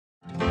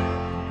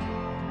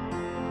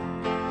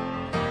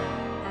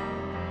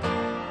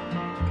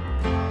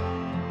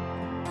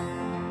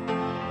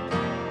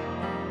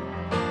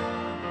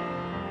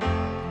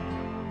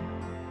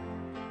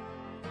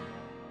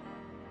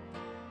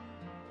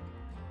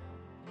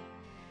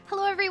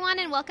Hello, everyone,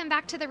 and welcome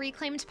back to the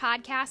Reclaimed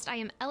Podcast. I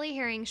am Ellie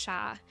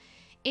Herring-Shaw.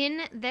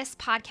 In this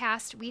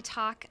podcast, we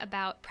talk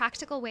about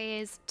practical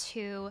ways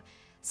to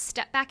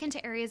step back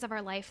into areas of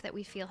our life that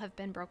we feel have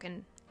been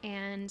broken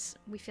and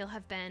we feel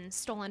have been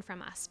stolen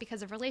from us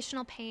because of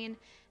relational pain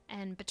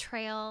and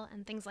betrayal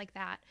and things like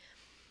that.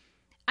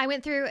 I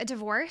went through a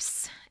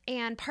divorce,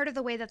 and part of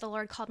the way that the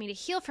Lord called me to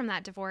heal from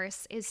that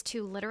divorce is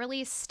to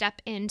literally step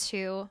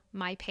into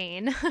my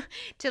pain,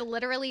 to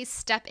literally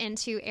step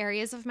into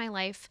areas of my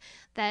life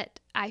that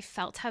I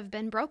felt have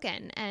been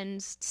broken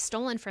and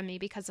stolen from me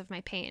because of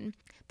my pain.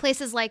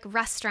 Places like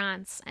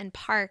restaurants and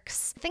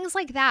parks, things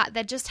like that,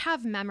 that just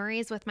have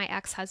memories with my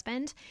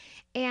ex-husband.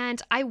 And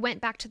I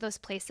went back to those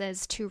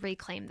places to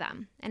reclaim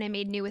them, and I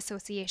made new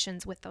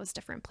associations with those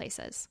different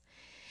places.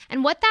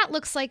 And what that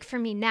looks like for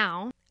me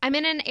now, I'm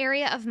in an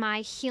area of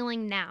my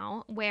healing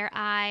now where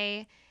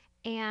I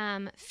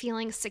am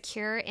feeling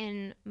secure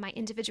in my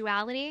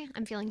individuality.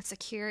 I'm feeling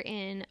secure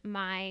in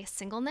my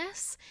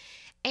singleness.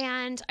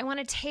 And I want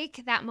to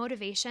take that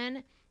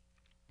motivation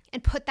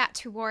and put that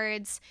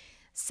towards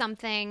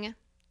something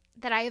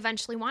that I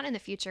eventually want in the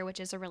future, which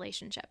is a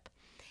relationship.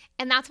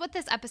 And that's what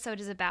this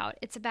episode is about.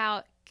 It's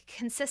about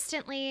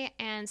consistently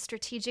and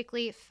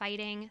strategically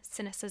fighting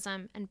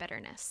cynicism and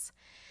bitterness.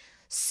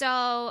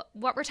 So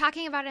what we're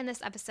talking about in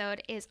this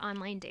episode is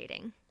online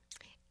dating.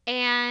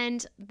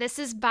 And this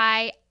is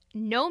by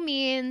no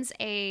means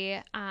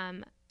an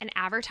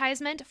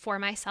advertisement for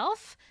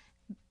myself.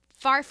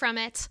 Far from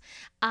it.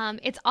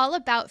 It's all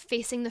about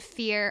facing the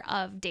fear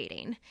of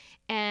dating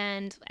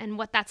and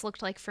what that's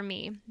looked like for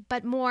me.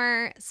 But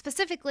more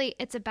specifically,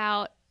 it's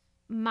about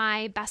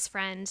my best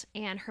friend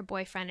and her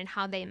boyfriend and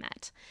how they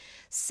met.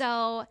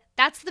 So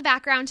that's the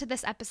background to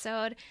this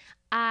episode.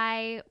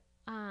 I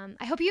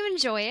hope you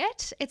enjoy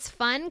it. It's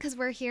fun because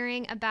we're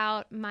hearing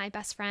about my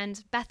best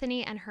friend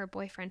Bethany and her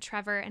boyfriend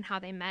Trevor and how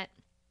they met.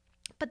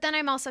 But then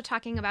I'm also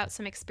talking about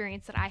some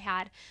experience that I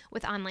had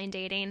with online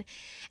dating,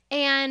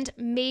 and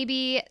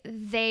maybe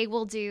they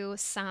will do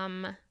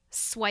some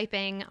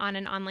swiping on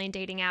an online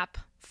dating app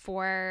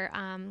for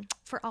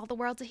all the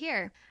world to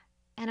hear.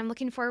 And I'm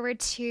looking forward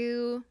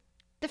to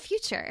the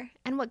future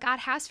and what God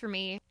has for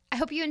me. I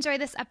hope you enjoy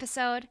this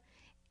episode.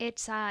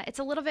 It's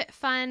a little bit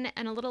fun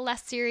and a little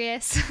less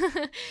serious,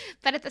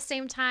 but at the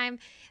same time,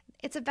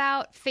 it's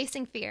about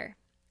facing fear,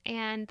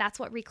 and that's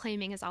what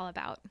reclaiming is all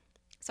about.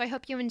 So I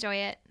hope you enjoy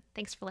it.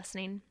 Thanks for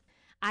listening.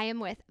 I am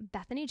with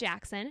Bethany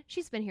Jackson.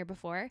 She's been here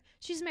before.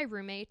 She's my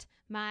roommate,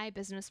 my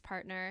business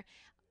partner,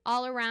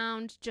 all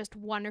around just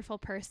wonderful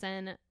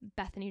person,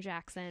 Bethany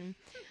Jackson.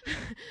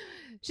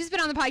 She's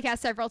been on the podcast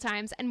several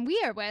times, and we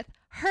are with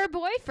her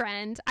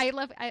boyfriend. I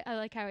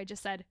like how I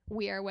just said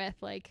we are with,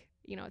 like,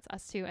 you know, it's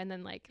us two, and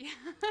then like,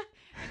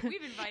 and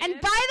we've invited. And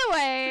by the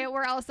way,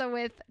 we're also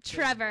with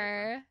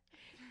Trevor,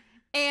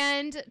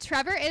 and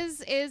Trevor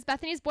is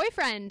Bethany's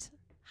boyfriend.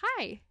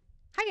 Hi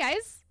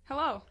guys.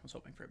 Hello. I was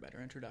hoping for a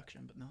better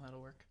introduction, but no,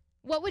 that'll work.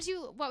 What would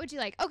you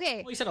like?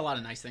 Okay. Well, you said a lot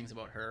of nice things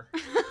about her.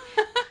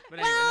 But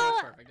anyway, Well, no,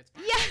 it's perfect. It's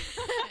fine. Yeah.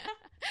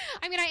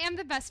 I mean, I am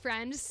the best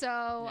friend,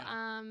 so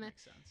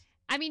Makes sense.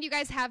 I mean, you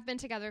guys have been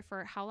together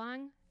for how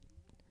long?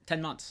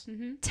 10 months.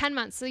 Mm-hmm. 10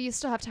 months, so you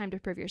still have time to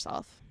prove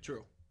yourself.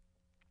 True.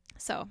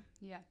 So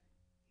Yeah.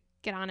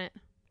 get on it.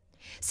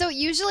 So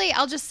usually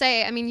I'll just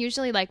say, I mean,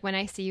 usually like when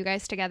I see you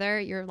guys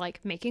together, you're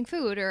like making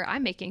food, or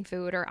I'm making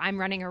food, or I'm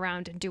running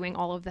around and doing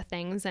all of the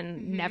things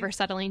and never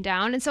settling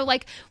down. And so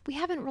like we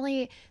haven't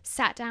really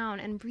sat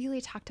down and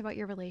really talked about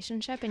your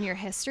relationship and your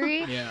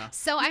history. Yeah.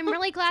 So I'm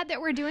really glad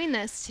that we're doing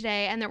this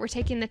today and that we're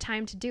taking the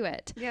time to do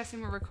it. Yes,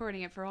 and we're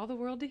recording it for all the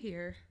world to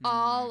hear.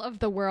 All of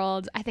the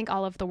world, I think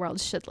all of the world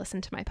should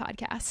listen to my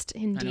podcast. I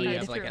know Indeed. you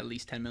have like at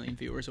least 10 million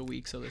viewers a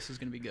week, so this is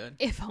going to be good.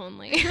 If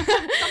only.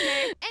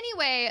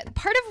 Anyway,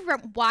 part of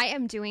why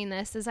I'm doing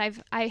this is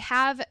I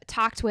have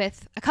talked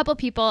with a couple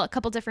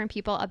different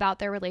people about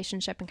their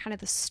relationship and kind of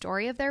the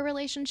story of their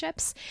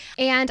relationships.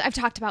 And I've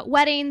talked about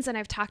weddings, and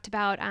I've talked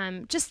about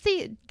just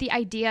the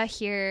idea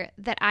here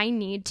that I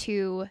need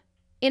to,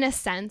 in a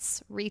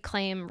sense,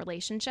 reclaim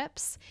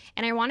relationships.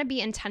 And I want to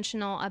be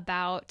intentional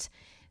about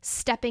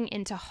stepping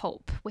into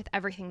hope with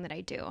everything that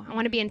I do. I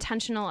want to be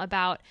intentional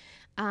about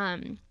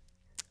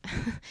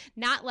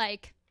not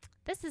like,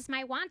 this is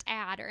my want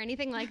ad or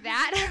anything like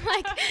that.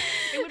 Like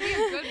It would be a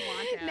good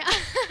want ad. no,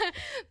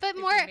 but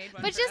you more, made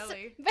one but for just,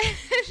 Ellie. but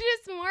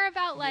just more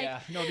about like, yeah,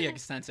 no, the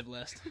extensive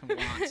list of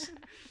wants.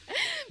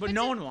 But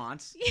no one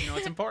wants. You know,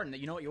 it's important that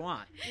you know what you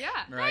want. Yeah.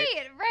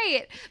 Right?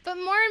 right. But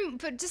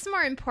just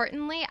more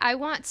importantly, I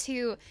want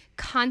to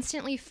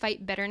constantly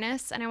fight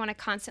bitterness, and I want to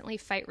constantly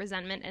fight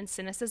resentment and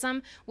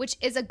cynicism, which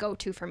is a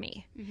go-to for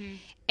me. Mm-hmm.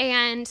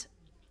 And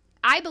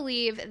I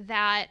believe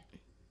that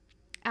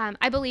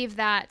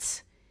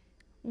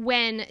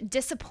when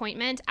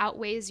disappointment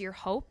outweighs your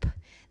hope,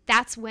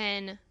 that's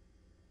when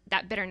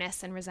that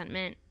bitterness and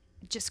resentment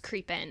just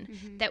creep in.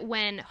 Mm-hmm. That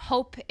when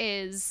hope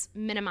is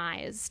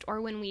minimized,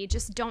 or when we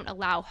just don't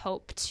allow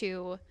hope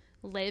to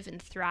live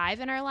and thrive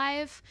in our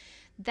life,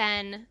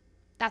 then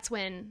that's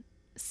when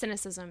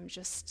cynicism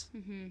just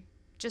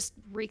just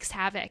wreaks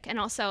havoc. And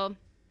also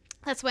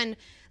that's when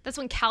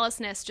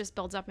callousness just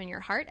builds up in your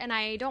heart. And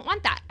I don't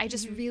want that. I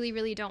just really,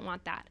 really don't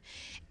want that.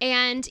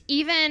 And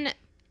even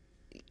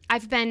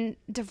I've been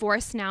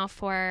divorced now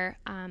for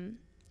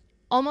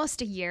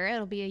almost a year.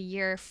 It'll be a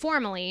year,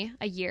 formally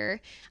a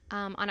year.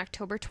 On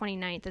October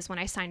 29th is when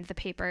I signed the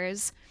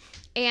papers.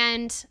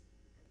 And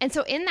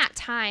so in that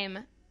time,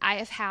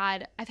 I've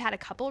had a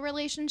couple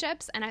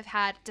relationships, and I've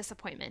had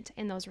disappointment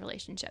in those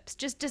relationships.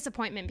 Just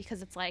disappointment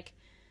because it's like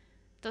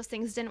those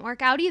things didn't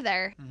work out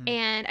either.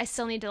 And I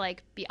still need to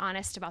like be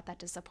honest about that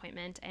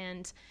disappointment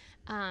and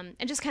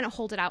just kind of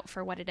hold it out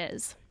for what it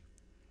is.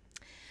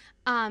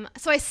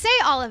 So I say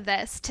all of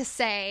this to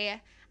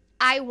say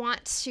I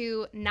want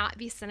to not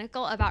be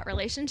cynical about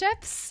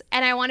relationships,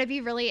 and I want to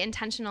be really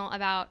intentional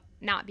about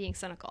not being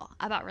cynical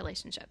about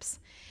relationships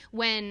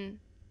when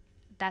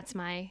that's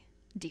my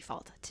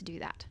default to do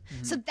that.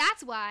 So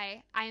that's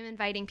why I am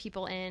inviting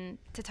people in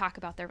to talk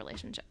about their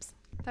relationships.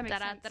 That makes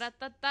sense.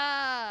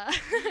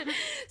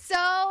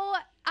 So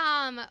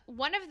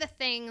one of the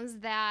things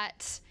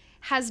that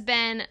has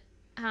been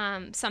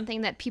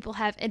something that people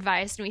have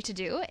advised me to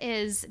do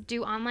is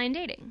do online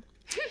dating.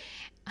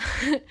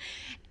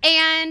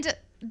 And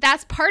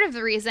that's part of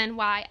the reason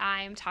why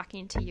I'm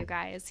talking to you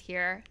guys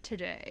here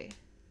today.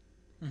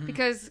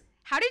 Because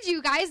How did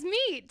you guys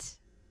meet?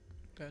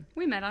 Good.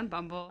 we met on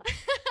Bumble.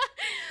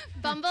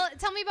 Bumble.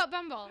 Tell me about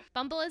Bumble.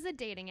 Bumble is a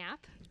dating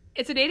app.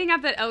 It's a dating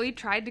app that Ellie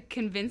tried to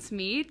convince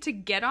me to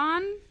get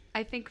on,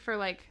 I think for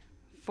like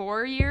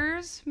 4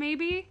 years,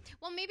 maybe.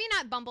 Well, maybe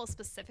not Bumble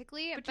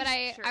specifically, but just,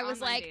 I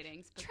was online like,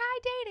 dating. try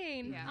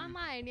dating Yeah.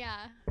 online, yeah.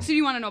 So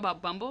you want to know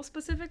about Bumble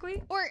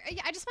specifically? Or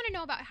yeah, I just want to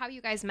know about how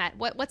you guys met.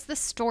 What's the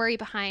story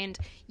behind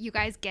you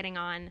guys getting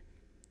on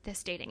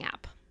this dating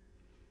app?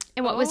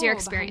 And what was your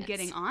behind experience?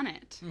 getting on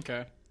it?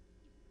 Okay.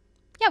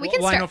 Yeah, we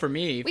can Well, start. I know for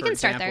me, we for can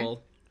start there.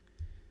 example,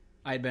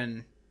 I'd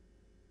been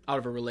out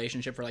of a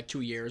relationship for like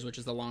 2 years, which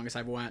is the longest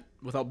I've went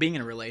without being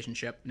in a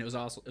relationship. And it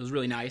was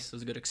really nice. It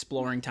was a good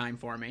exploring time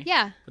for me.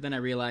 Yeah. But then I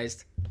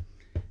realized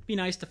it'd be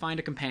nice to find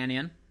a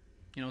companion,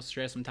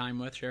 share some time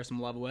with, share some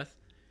love with.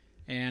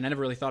 And I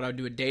never really thought I would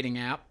do a dating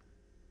app,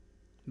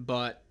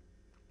 but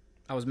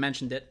I was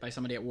mentioned it by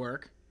somebody at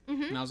work.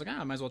 And I was like,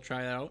 I might as well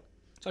try that out.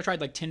 So I tried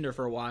like Tinder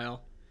for a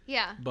while.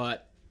 Yeah.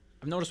 But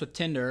I've noticed with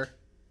Tinder,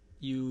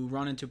 you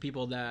run into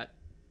people that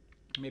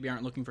maybe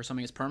aren't looking for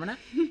something as permanent.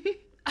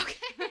 Okay.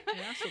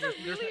 Yeah, so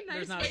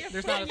there's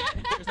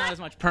nice not as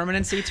much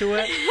permanency to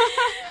it.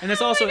 And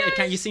there's also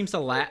you seems to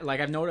lack. Like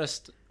I've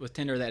noticed with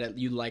Tinder that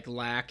you like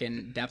lack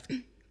in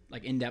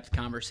in-depth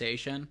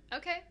conversation.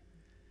 Okay.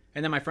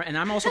 And then my friend, and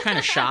I'm also kind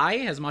of shy,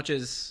 as much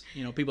as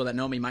people that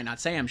know me might not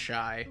say I'm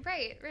shy.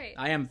 Right.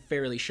 I am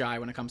fairly shy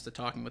when it comes to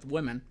talking with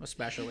women,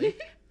 especially.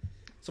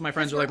 So my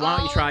friends were like, "Why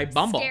don't you try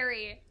Bumble?"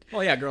 Scary.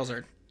 Well, yeah, girls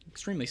are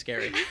extremely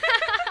scary.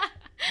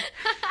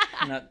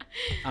 And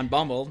on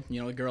Bumble,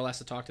 a girl has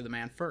to talk to the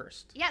man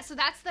first. Yeah, so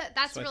that's So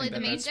I really think the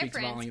main that speaks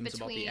difference volumes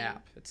between about the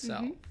app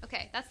itself.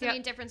 Okay, that's the Yep.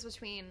 main difference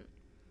between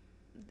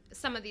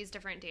some of these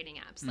different dating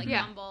apps. Like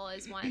Yeah. Bumble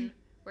is one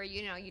where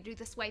you do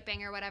the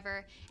swiping or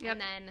whatever, Yep.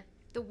 and then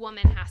the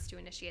woman has to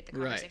initiate the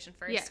Right. conversation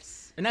first.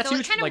 Yes. And that's So it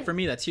huge. kinda- Like for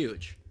me, that's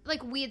huge.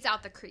 Like weeds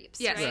out the creeps.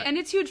 Yes. Right? Right. And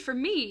it's huge for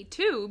me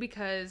too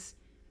because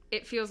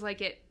it feels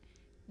like it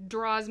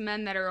draws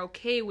men that are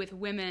okay with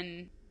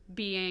women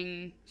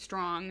being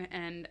strong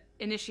and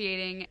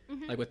initiating.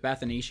 Like with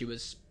Bethany, she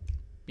was,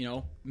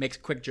 makes a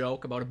quick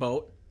joke about a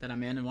boat that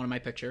I'm in one of my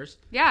pictures.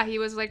 Yeah, he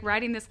was like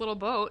riding this little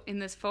boat in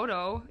this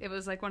photo. It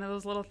was like one of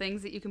those little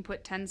things that you can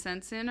put 10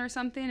 cents in or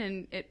something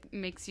and it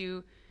makes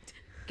you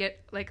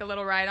get like a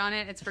little ride on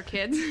it. It's for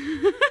kids.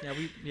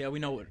 We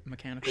know what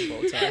mechanical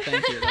boats are.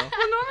 Thank you, though.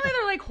 Well, normally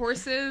they're like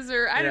horses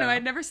or I don't know. Yeah.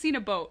 I'd never seen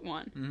a boat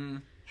one. Mm-hmm.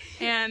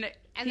 And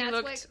he that's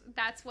looked,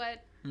 that's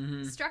what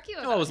struck you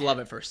I about always him. love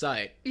at first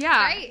sight.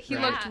 yeah, Right, he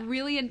yeah. looked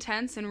really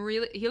intense and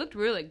he looked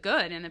really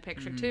good in the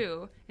picture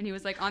too. And he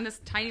was like on this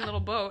tiny little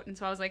boat. And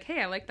so I was like,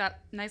 hey, I like that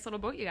nice little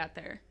boat you got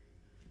there.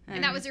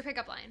 And that was your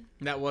pickup line.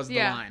 That was the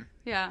Yeah. line.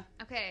 Yeah.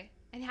 Okay.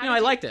 And how I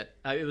liked it.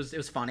 It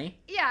was funny.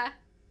 Yeah.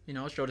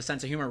 It showed a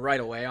sense of humor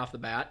right away off the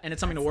bat, and it's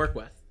something to work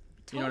with.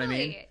 You know what I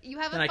mean? Totally. You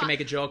have Then a I can fun-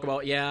 make a joke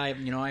about, I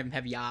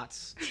have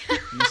yachts.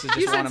 And this is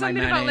You just said one of my something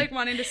many. about like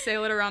wanting to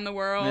sail it around the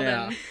world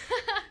Yeah. and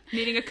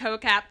needing a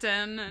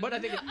co-captain. And But I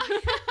think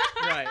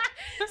right.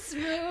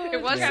 smooth.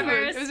 it was Yeah.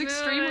 smooth. It was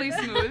extremely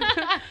smooth.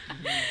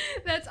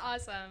 That's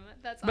awesome.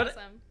 That's But-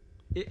 awesome.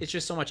 It's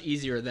just so much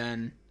easier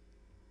than,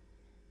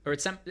 or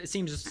it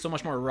seems so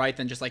much more right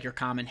than just like your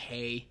common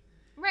hey,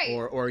 Right.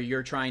 or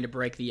you're trying to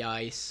break the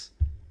ice.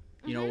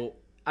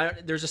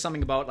 There's just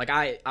something about like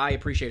I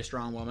appreciate a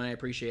strong woman. I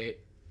appreciate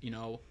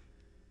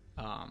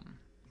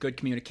good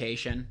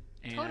communication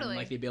and Totally.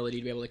 like the ability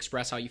to be able to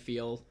express how you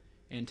feel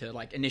and to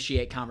like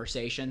initiate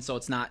conversation so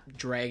it's not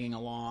dragging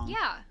along.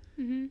 Yeah.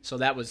 So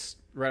that was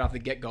right off the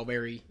get-go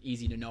very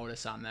easy to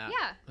notice on that.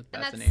 Yeah. With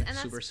And Bethany. that's- and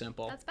Super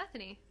simple. That's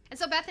Bethany. And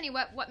so Bethany,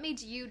 what made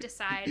you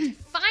decide to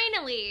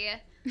finally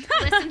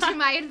listen to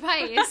my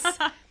advice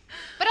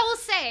But I will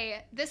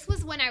say, this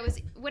was when I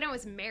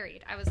was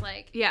married. I was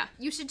like, Yeah.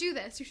 you should do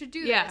this. You should do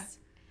Yeah. this.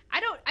 I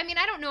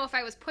don't know if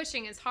I was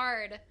pushing as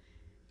hard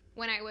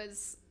when I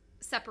was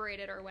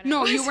separated or when I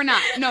No, was. you were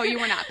not. No, you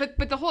were not.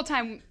 But the whole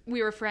time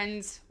we were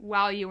friends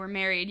while you were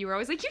married, you were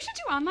always like, you should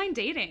do online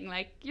dating.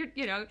 Like, you're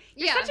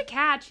Yeah. such a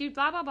catch. You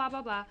blah, blah, blah,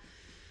 blah, blah.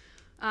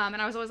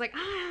 And I was always like,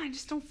 I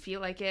just don't feel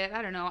like it.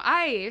 I don't know.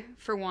 I,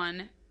 for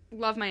one,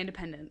 love my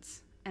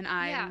independence. And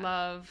I Yeah.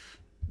 love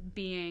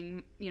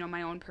being,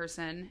 my own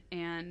person.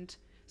 And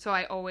so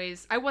I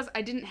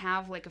didn't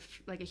have like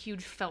a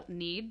huge felt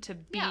need to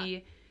be, Yeah.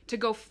 to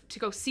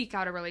go seek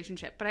out a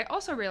relationship. But I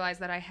also realized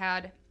that I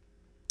had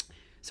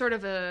sort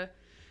of a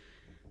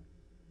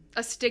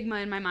stigma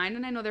in my mind,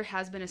 and I know there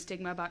has been a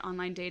stigma about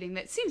online dating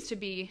that seems to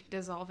be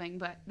dissolving,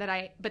 but that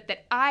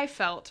I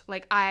felt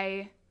like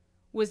I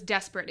was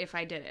desperate if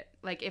I did it.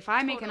 Like, if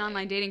I make an Totally.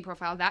 online dating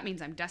profile, that means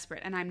I'm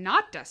desperate, and I'm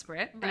not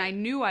desperate, and I Right.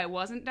 knew I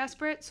wasn't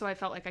desperate, so I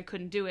felt like I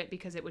couldn't do it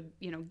because it would,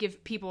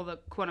 give people the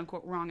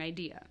quote-unquote wrong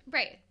idea.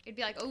 Right. It'd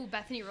be like, oh,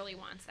 Bethany really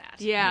wants that.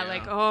 Yeah, Yeah.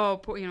 like,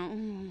 oh, poor,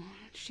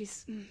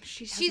 she's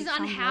She's hasn't found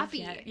love unhappy.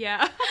 yet.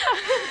 Yeah.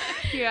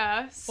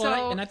 Yeah. So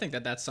Well, and I think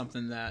that that's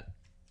something that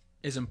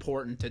is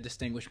important to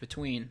distinguish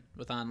between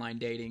with online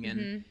dating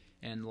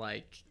and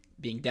like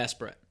being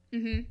desperate,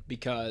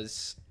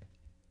 because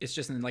it's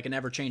just in like an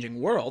ever-changing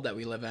world that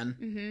we live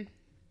in.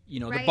 The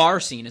Right. bar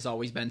scene has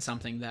always been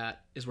something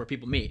that is where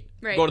people meet.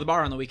 Right. Go to the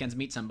bar on the weekends,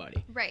 meet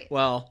somebody. Right.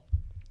 Well,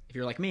 if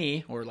you're like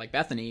me or like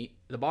Bethany,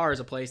 the bar is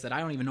a place that I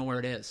don't even know where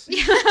it is,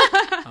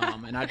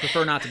 and I'd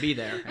prefer not to be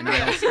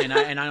it's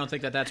I don't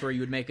think that that's where you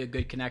would make a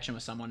good connection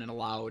with someone in a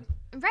loud,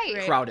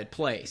 Right. crowded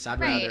place. I'd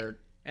Right. rather,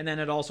 and then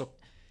it also,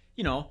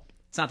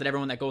 it's not that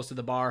everyone that goes to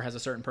the bar has a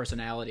certain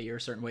personality or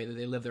a certain way that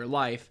they live their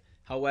life.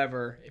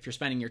 However, if you're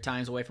spending your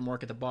times away from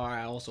work at the bar,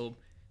 I also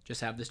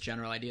just have this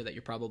general idea that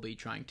you're probably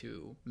trying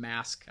to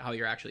mask how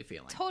you're actually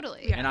feeling.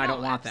 Totally. And I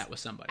don't No, want that with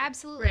somebody.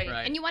 Absolutely.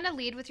 Right. And you want to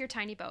lead with your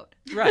tiny boat.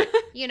 Right.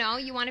 You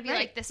want to be Right.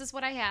 like, this is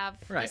what I have.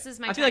 Right. This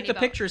is my I feel like tiny the boat.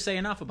 pictures say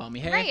enough about me.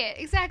 Hey, Right.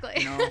 Exactly.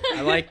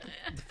 I like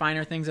the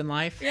finer things in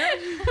life. Yeah.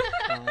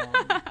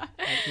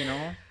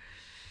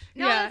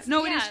 No, yeah, that's-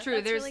 no, it yeah, is true.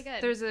 that's really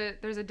good.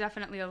 There's a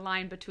definitely a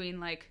line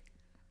between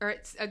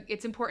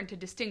it's important to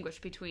distinguish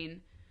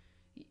between,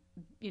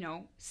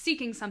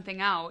 seeking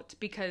something out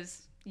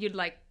because you'd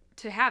like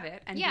to have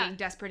it and Yeah. being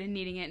desperate and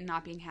needing it and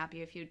not being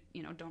happy if you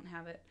don't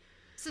have it.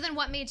 So then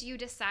what made you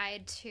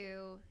decide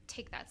to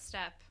take that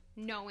step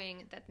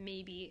knowing that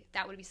maybe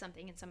that would be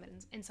something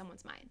in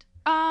someone's mind?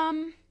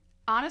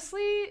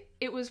 Honestly,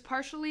 it was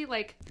partially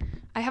like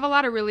I have a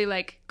lot of really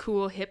like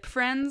cool hip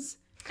friends.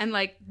 And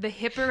like the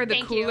hipper, the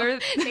Thank cooler. you.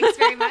 Thanks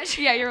very much.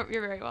 Yeah, you're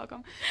very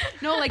welcome.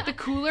 No, like the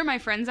cooler my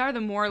friends are, the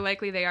more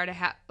likely they are to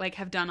have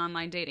done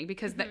online dating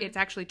because it's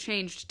actually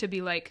changed to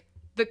be like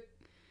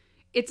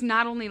it's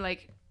not only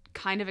like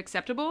kind of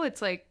acceptable,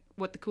 it's like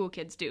what the cool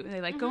kids do. They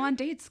like go on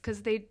dates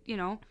because they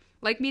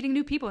like meeting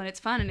new people and it's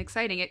fun and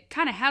exciting. It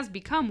kind of has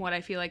become what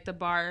I feel like the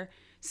bar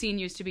scene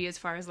used to be as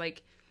far as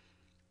like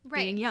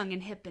being young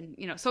and hip and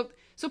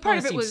so part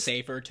of it was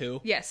safer too.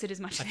 Yes, it is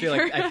much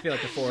safer. I feel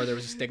like before there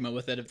was a stigma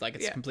with it. It's like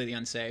it's completely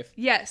unsafe.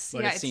 Yes,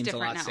 But yeah, it it's seems a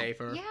different lot now.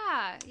 safer.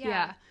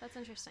 Yeah. That's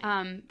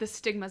interesting. The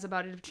stigmas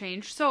about it have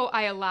changed. So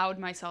I allowed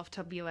myself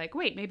to be like,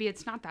 wait, maybe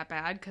it's not that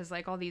bad because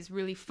like all these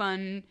really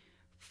fun,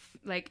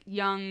 like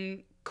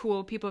young,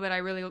 cool people that I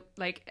really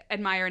like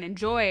admire and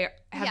enjoy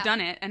have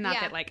done it, and not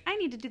that like I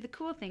need to do the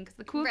cool thing because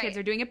the cool kids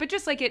are doing it, but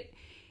just like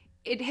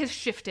it has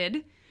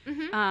shifted.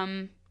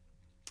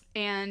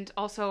 And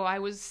also I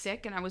was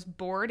sick and I was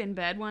bored in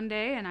bed one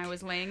day and I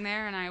was laying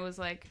there and I was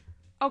like,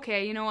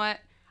 okay, you know what?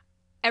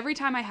 Every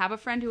time I have a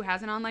friend who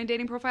has an online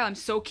dating profile, I'm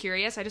so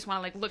curious. I just want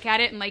to like look at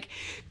it and like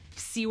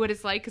see what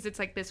it's like because it's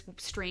like this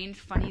strange,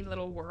 funny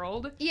little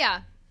world.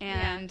 Yeah.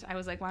 And I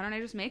was like, why don't I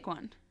just make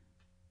one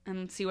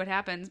and see what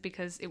happens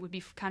because it would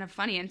be kind of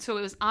funny. And so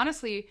it was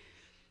honestly,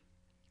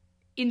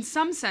 in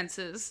some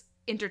senses,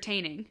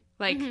 entertaining.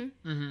 Like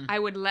I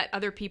would let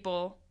other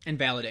people. And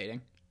validating.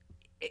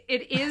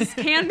 It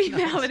can be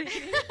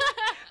validating.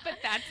 But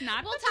that's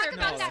not We'll the talk purpose.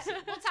 about that.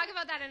 We'll talk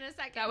about that in a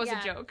second. That was a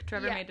joke.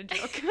 Trevor made a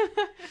joke.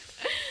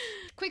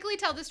 Quickly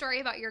tell the story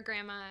about your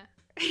grandma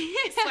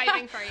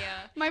swiping for you.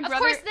 My Of brother-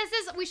 course,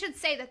 we should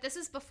say that this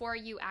is before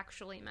you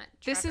actually met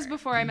Trevor. This is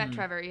before I met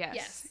Trevor, yes.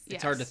 Yes.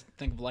 It's hard to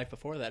think of life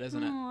before that,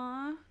 isn't it?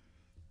 Aww.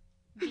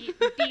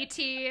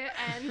 BT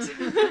and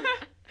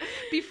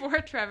Before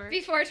Trevor.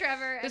 before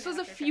Trevor. This and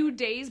was a after few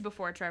days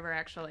before Trevor,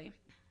 actually.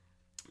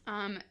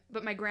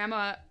 But my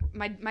grandma,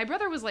 my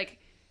brother was like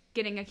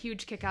getting a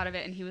huge kick out of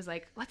it, and he was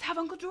like, "Let's have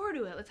Uncle Jor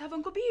do it. Let's have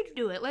Uncle B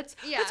do it. Let's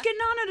get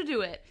Nana to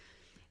do it."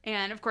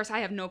 And of course, I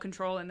have no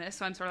control in this,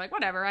 so I'm sort of like,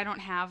 whatever. I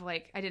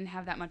didn't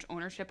have that much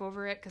ownership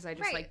over it because I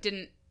just like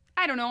didn't.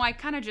 I don't know. I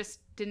kind of just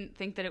didn't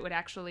think that it would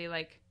actually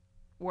like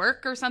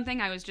work or something.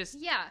 I was just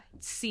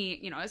seeing,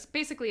 it's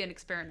basically an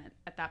experiment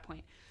at that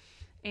point.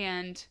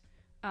 And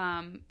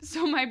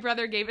so my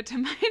brother gave it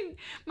to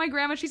my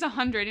grandma. She's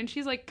 100 and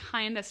she's like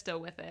kind of still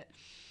with it.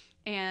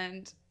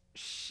 And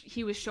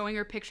he was showing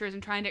her pictures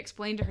and trying to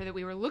explain to her that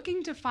we were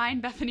looking to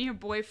find Bethany a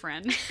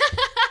boyfriend.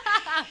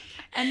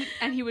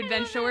 and he would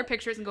then show her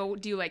pictures and go,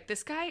 do you like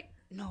this guy?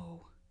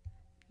 No.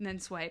 And then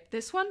swipe.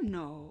 This one?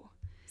 No.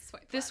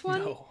 Swipe this left.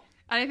 one? No.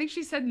 And I think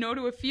she said no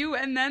to a few.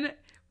 And then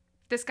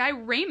this guy,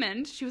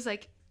 Raymond, she was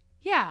like,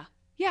 yeah,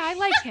 I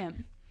like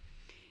him.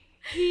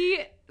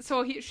 She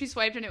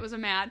swiped and it was a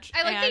match.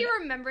 I like that you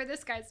remember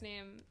this guy's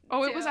name.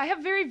 Oh, too. I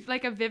have very,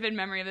 like, a vivid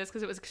memory of this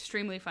because it was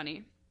extremely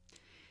funny.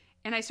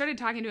 And I started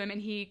talking to him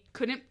and he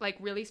couldn't, like,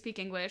 really speak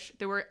English.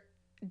 There were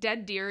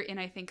dead deer in,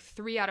 I think,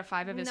 3 out of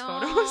 5 of his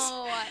photos.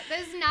 No,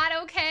 this is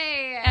not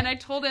okay. And I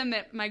told him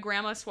that my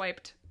grandma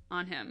swiped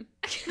on him.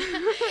 And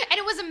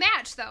it was a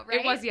match, though,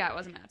 right? It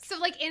was a match. So,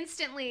 like,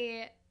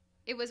 instantly,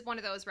 it was one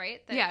of those,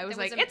 right? It was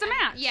like, it's a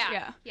match.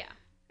 Yeah.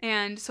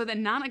 And so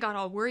then Nana got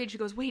all worried. She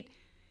goes, wait,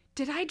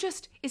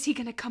 is he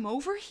going to come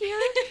over here?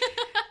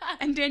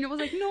 And Daniel was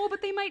like, no,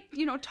 but they might,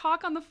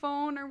 talk on the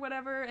phone or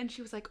whatever. And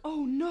she was like,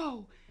 oh,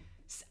 no.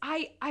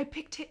 I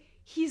picked it.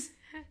 He's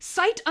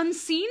sight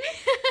unseen.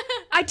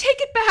 I take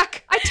it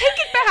back.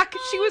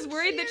 She was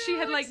worried that she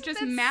had, like,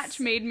 just match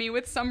made me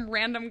with some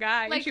random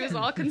guy. Like, she was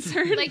all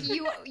concerned. Like,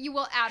 you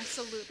will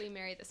absolutely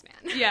marry this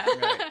man. Yeah.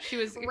 Right. She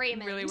was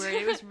Raymond. Really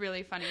worried. It was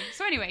really funny.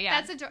 So anyway,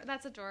 yeah.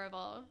 That's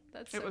adorable.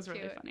 That's so It was cute.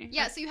 really funny.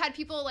 Yeah, so you had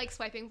people, like,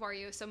 swiping for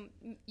you, so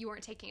you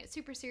weren't taking it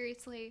super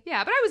seriously.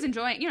 Yeah, but I was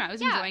enjoying,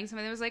 enjoying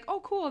something. It was like, oh,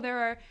 cool,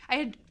 I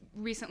had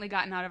recently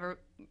gotten out of a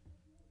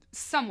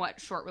somewhat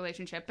short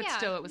relationship, but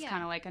still it was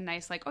kind of like a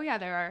nice, like, oh yeah,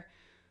 there are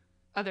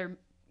other,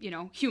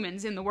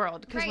 humans in the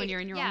world. Because when you're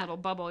in your own little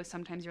bubble,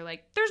 sometimes you're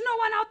like, there's no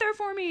one out there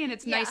for me. And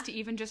it's nice to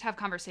even just have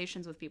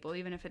conversations with people,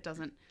 even if it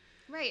doesn't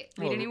lead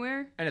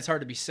anywhere. And it's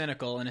hard to be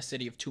cynical in a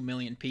city of 2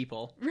 million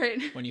people.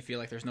 Right. When you feel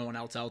like there's no one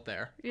else out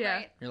there. Yeah.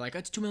 Right. You're like,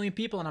 it's 2 million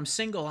people and I'm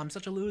single. I'm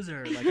such a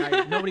loser.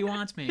 Like, nobody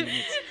wants me. And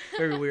it's a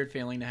very weird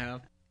feeling to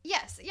have.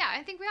 Yes. Yeah,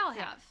 I think we all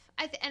have.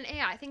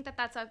 I think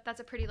that's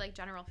a pretty, like,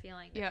 general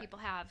feeling that people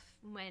have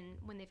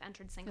when they've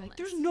entered singleness. Like,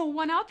 there's no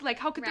one out there. Like,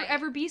 how could there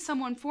ever be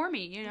someone for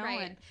me,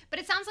 Right. But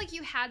it sounds like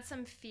you had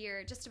some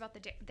fear just about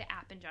the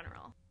app in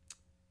general.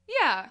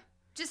 Yeah.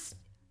 Just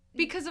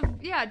because of,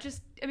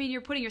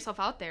 you're putting yourself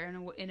out there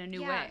in a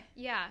new way.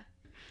 Yeah.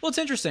 Well, it's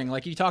interesting.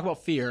 Like, you talk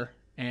about fear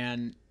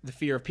and the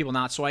fear of people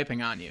not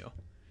swiping on you.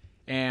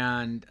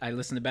 And I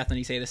listened to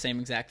Bethany say the same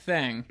exact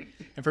thing.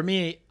 And for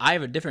me, I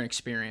have a different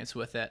experience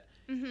with it.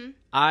 Mm-hmm.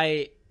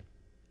 I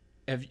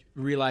have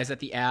realized that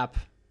the app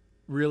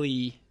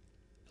really,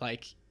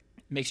 like,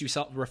 makes you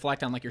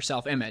reflect on, like, your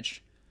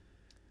self-image.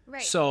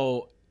 Right.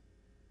 So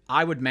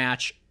I would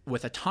match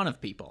with a ton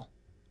of people.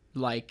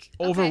 Like,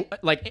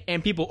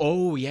 and people,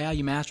 oh, yeah,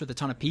 you matched with a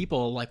ton of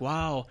people. Like,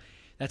 wow.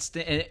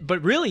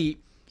 But really,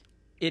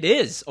 it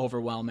is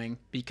overwhelming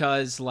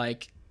because,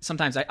 like,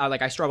 sometimes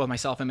I struggle with my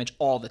self-image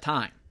all the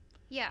time.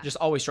 Yeah. Just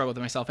always struggle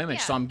with my self-image.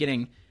 Yeah. So I'm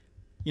getting,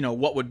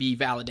 what would be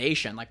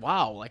validation. Like,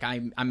 wow, like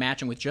I'm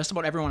matching with just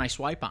about everyone I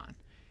swipe on.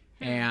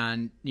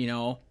 And,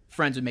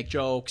 friends would make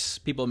jokes.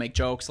 People would make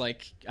jokes.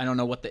 Like, I don't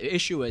know what the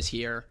issue is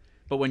here.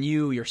 But when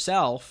you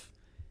yourself,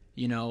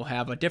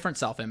 have a different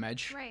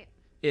self-image. Right.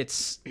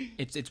 It's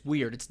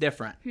weird. It's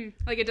different.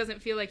 Like, it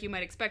doesn't feel like you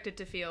might expect it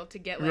to feel to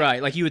get, like,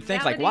 right. Like, you would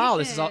think, validation. like, wow,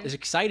 this is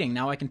exciting.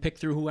 Now I can pick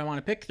through who I want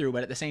to pick through.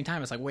 But at the same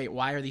time, it's like, wait,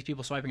 why are these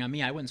people swiping on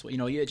me? I wouldn't.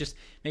 It just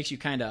makes you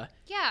kind of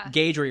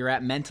gauge where you're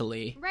at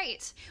mentally.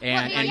 Right.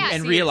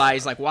 And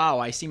realize, like, wow,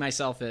 I see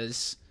myself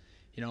as,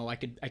 I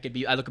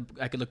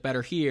could look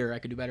better here. I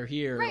could do better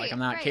here. Right, like, I'm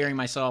not carrying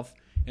myself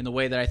in the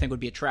way that I think would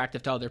be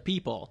attractive to other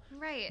people.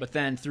 Right. But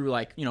then through,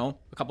 like, a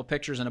couple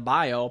pictures and a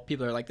bio,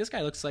 people are like, this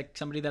guy looks like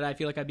somebody that I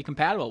feel like I'd be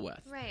compatible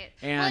with. Right.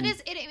 And well,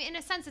 in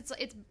a sense,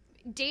 it's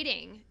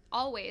dating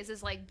always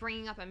is like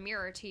bringing up a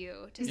mirror to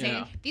you to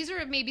say, these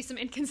are maybe some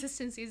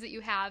inconsistencies that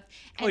you have.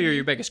 And you're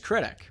your biggest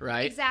critic,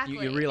 right?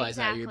 Exactly. You realize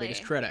that you're your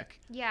biggest critic.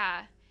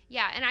 Yeah.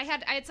 Yeah. And I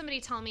had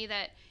somebody tell me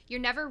that you're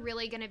never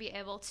really going to be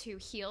able to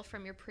heal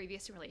from your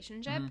previous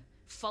relationship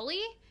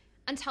fully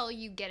until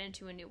you get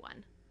into a new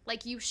one.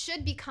 Like, you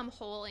should become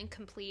whole and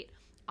complete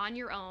on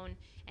your own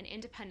and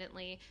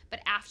independently,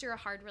 but after a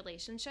hard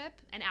relationship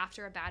and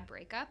after a bad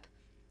breakup,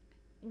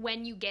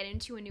 when you get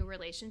into a new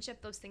relationship,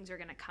 those things are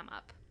going to come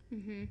up.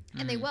 Mm-hmm.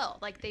 And they will.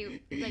 Like,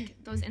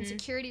 those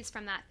insecurities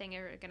from that thing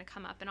are going to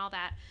come up and all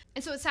that.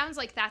 And so it sounds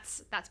like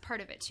that's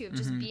part of it, too, of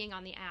just being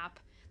on the app.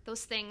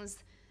 Those things,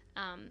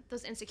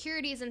 those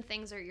insecurities and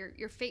things are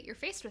you're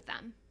faced with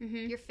them.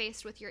 Mm-hmm. You're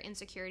faced with your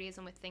insecurities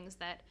and with things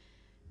that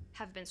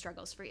have been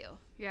struggles for you.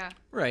 Yeah.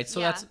 Right. So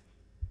that's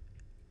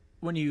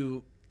when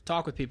you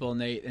talk with people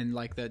and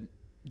like the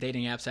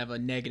dating apps have a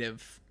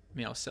negative,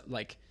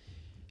 like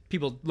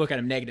people look at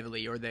them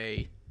negatively, or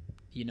they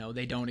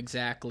don't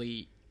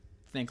exactly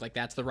think like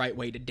that's the right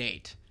way to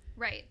date.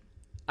 Right.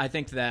 I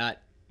think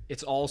that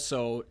it's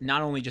also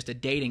not only just a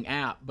dating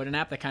app, but an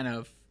app that kind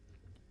of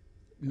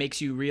makes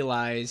you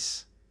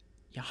realize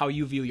how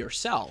you view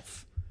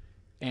yourself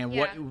and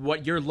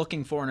what you're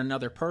looking for in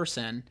another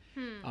person.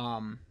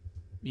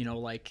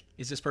 Like,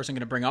 is this person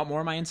going to bring out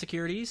more of my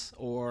insecurities,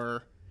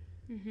 or,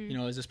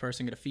 is this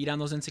person going to feed on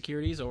those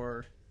insecurities,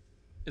 or,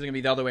 is going to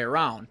be the other way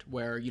around,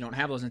 where you don't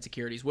have those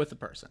insecurities with the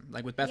person.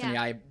 Like with Bethany,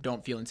 Yeah. I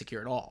don't feel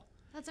insecure at all.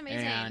 That's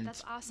amazing. And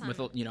That's awesome. with,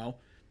 you know,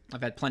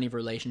 I've had plenty of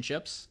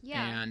relationships,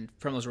 Yeah. and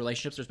from those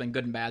relationships, there's been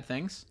good and bad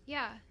things.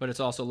 Yeah. But it's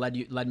also led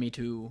me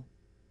to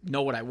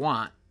know what I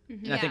want.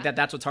 And I think Yeah.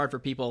 that's what's hard for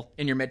people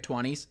in your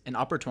mid-20s and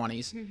upper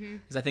 20s,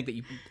 is I think that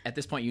you, at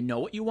this point, you know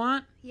what you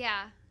want.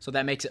 Yeah. So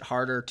that makes it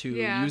harder to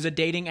Yeah. use a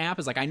dating app.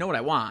 It's like, I know what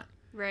I want.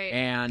 Right.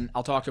 And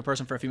I'll talk to a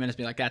person for a few minutes and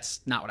be like, that's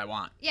not what I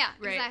want. Yeah,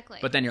 Right. exactly.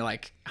 But then you're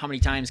like, how many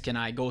times can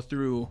I go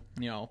through,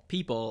 you know,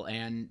 people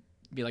and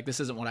be like, this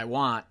isn't what I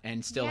want,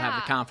 and still have the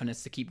Yeah.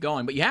 confidence to keep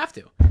going? But you have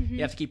to.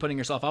 You have to keep putting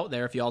yourself out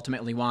there if you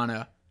ultimately want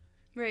to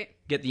Right.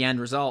 get the end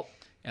result,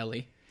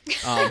 Ellie. You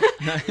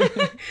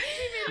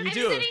I'm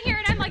do. sitting here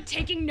and I'm like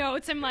taking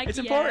notes. I'm like, It's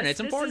yes, important. It's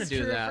this important is to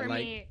do true that. for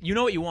Like, me. you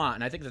know what you want,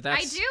 and I think that's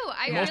I do.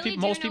 I most really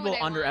people do most know people what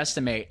I want.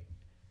 underestimate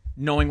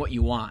knowing what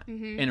you want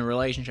in a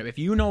relationship. If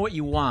you know what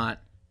you want,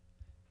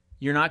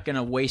 you're not going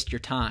to waste your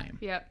time.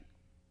 Yep.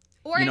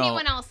 Or you know,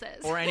 anyone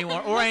else's. or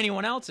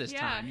anyone else's Yeah.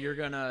 time. You're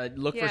going to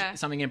look Yeah. for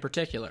something in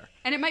particular.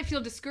 And it might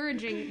feel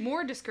discouraging,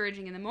 more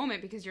discouraging in the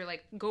moment, because you're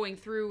like going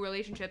through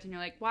relationships and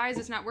you're like, why is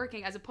this not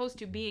working? As opposed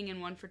to being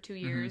in one for 2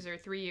 years or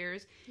 3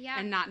 years Yeah.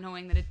 and not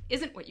knowing that it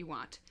isn't what you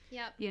want.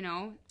 Yep. You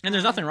know? And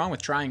there's nothing wrong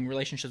with trying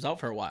relationships out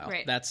for a while.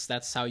 Right.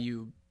 That's how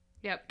you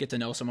Yep. get to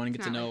know someone and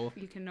get to Not know. like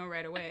you can know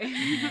right away. I'm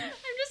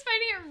just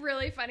finding it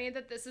really funny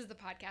that this is the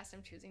podcast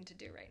I'm choosing to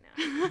do right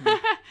now.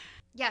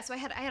 Yeah, so I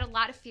had a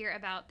lot of fear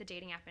about the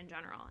dating app in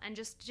general, and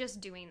just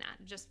doing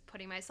that, just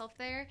putting myself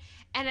there.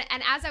 And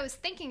as I was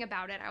thinking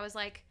about it, I was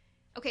like,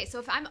 okay, so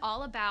if I'm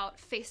all about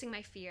facing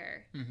my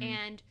fear,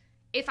 and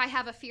if I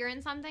have a fear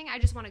in something, I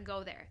just want to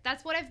go there.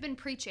 That's what I've been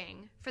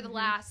preaching for the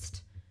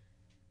last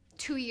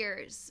 2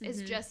 years,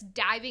 is just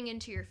diving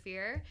into your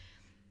fear.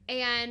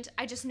 And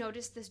I just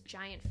noticed this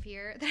giant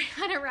fear that I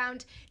had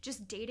around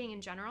just dating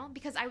in general,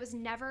 because I was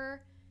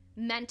never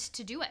meant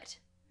to do it.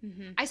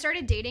 I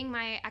started dating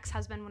my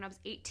ex-husband when I was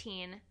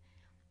 18.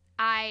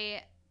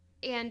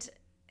 And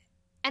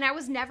I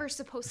was never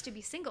supposed to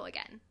be single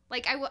again.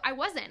 Like, I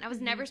wasn't. I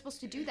was never supposed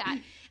to do that.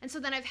 And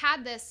so then I've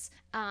had this,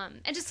 and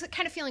just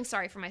kind of feeling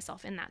sorry for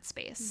myself in that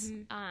space.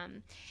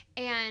 And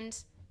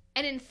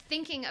in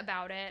thinking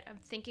about it, I'm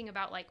thinking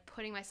about, like,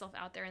 putting myself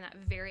out there in that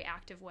very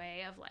active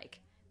way of, like,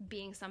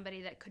 being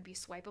somebody that could be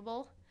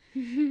swipeable.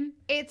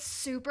 It's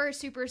super,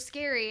 super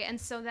scary.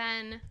 And so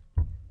then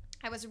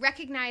I was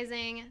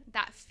recognizing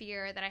that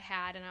fear that I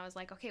had, and I was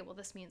like, okay, well,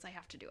 this means I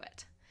have to do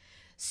it.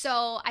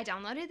 So I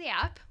downloaded the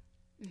app.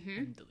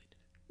 And delete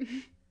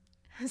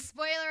it.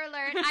 Spoiler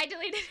alert, I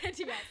deleted it,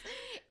 yes.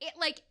 It,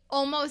 like,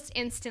 almost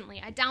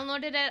instantly. I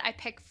downloaded it, I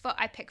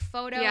picked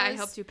photos. Yeah, I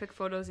helped you pick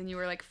photos and you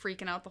were like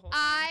freaking out the whole time.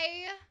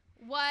 I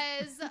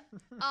was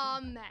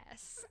a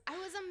mess. I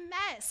was a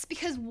mess,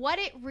 because what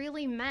it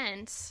really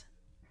meant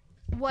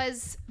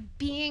was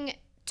being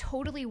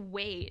totally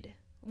weighed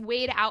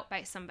out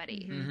by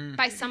somebody,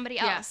 by somebody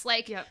else.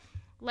 Like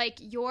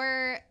you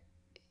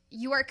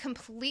are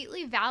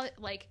completely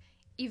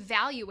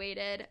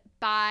evaluated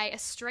by a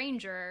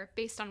stranger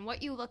based on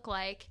what you look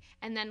like,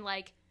 and then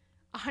like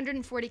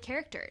 140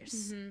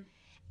 characters.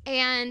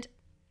 And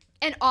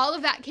all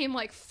of that came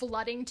like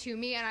flooding to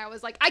me, and I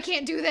was like, I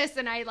can't do this.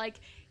 And I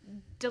like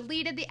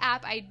deleted the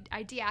app. I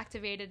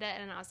deactivated it,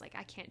 and I was like,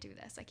 I can't do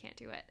this. I can't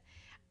do it.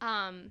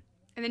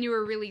 And then you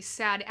were really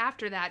sad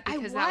after that,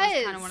 because that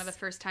was kind of one of the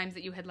first times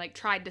that you had like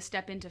tried to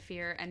step into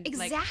fear and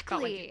like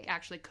felt like you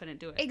actually couldn't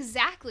do it.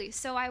 Exactly.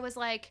 So I was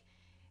like,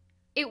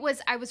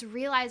 I was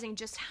realizing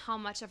just how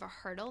much of a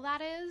hurdle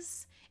that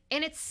is.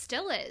 And it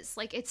still is.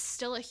 Like, it's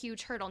still a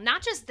huge hurdle.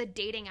 Not just the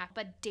dating app,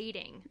 but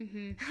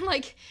dating.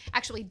 Like,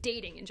 actually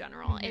dating in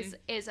general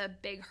is a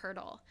big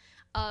hurdle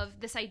of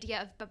this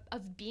idea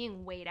of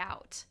being weighed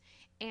out.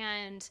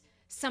 And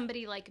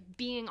somebody like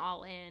being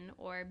all in,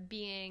 or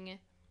being,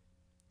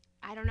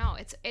 I don't know.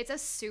 It's a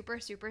super,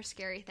 super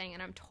scary thing,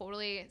 and I'm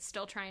totally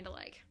still trying to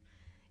like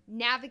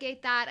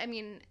navigate that. I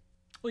mean,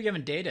 Well, you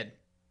haven't dated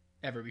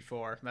ever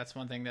before. That's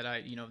one thing that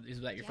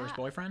is that your first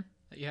boyfriend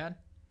that you had?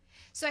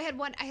 so I had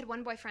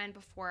one boyfriend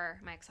before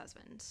my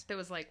ex-husband. That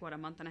was like, what, a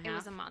month and a half? It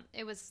was a month.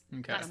 It was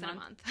Okay. less than a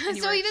month. And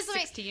you So were he was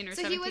 16 or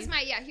so he was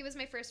 17? he was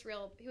my first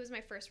real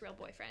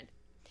boyfriend.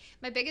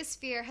 My biggest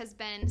fear has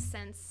been,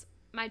 since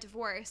my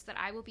divorce, that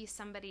I will be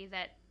somebody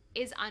that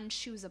is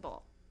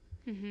unchoosable.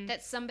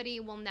 That somebody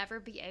will never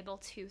be able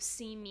to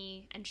see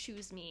me and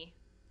choose me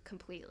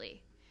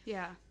completely.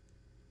 Yeah.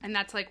 And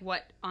that's like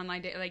what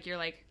online date, like you're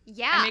like,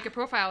 Yeah. I make a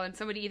profile and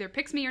somebody either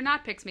picks me or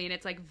not picks me, and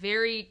it's like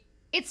very,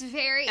 It's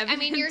very, I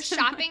mean, you're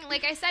shopping,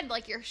 like I said,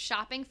 like you're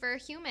shopping for a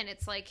human.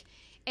 It's like,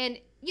 and,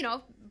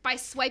 by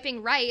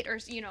swiping right, or,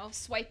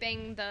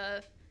 swiping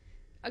the,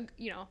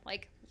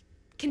 like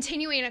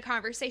continuing a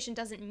conversation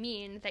doesn't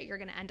mean that you're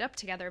going to end up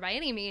together by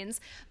any means,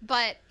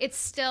 but it's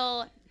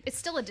still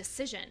a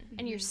decision,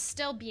 and you're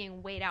still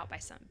being weighed out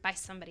by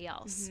somebody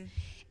else.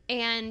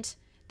 And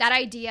that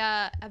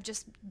idea of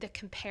just the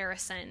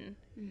comparison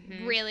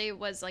really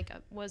was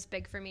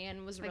big for me,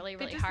 and was like, really, they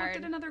really just hard.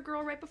 looked at another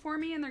girl right before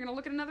me, and they're going to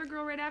look at another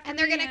girl right after And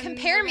me. they're going to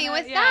compare me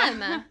with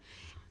them.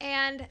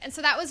 And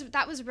so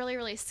that was really,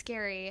 really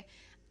scary.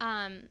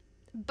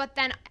 But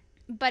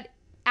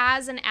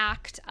as an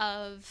act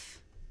of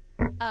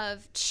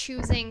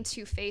choosing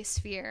to face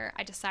fear,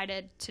 I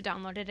decided to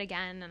download it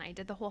again, and I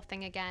did the whole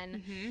thing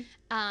again.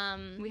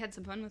 We had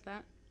some fun with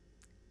that.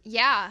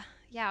 Yeah,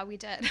 we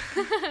did.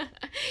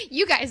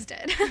 You guys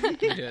did. We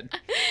did.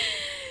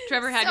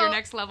 Trevor had your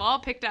next level all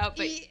picked out,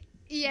 but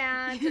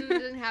yeah, it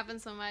didn't happen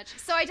so much.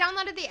 So I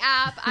downloaded the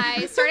app.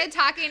 I started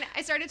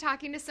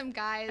talking to some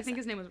guys. I think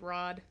his name was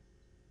Rod.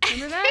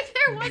 Remember that?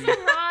 There was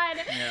a Rod.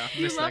 Yeah,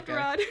 You loved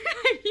Rod.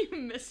 You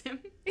miss him.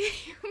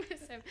 You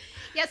miss him.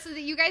 Yeah, so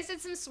you guys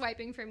did some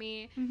swiping for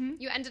me.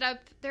 You ended up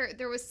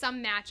there was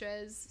some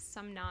matches,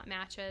 some not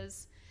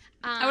matches.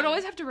 I would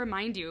always have to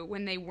remind you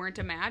when they weren't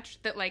a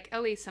match that, like,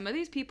 Ellie, some of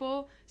these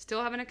people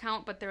still have an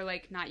account, but they're,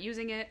 like, not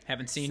using it.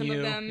 Haven't seen some you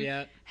of them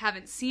yet.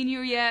 Haven't seen you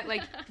yet.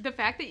 Like, the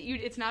fact that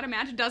it's not a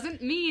match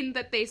doesn't mean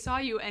that they saw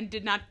you and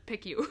did not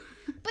pick you.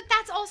 But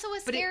that's also a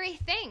scary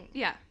thing.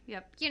 Yeah,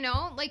 yep. You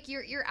know, like,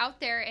 you're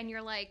out there and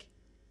you're like,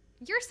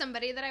 you're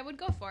somebody that I would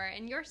go for,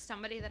 and you're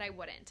somebody that I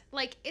wouldn't.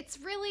 Like, it's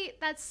really,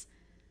 that's...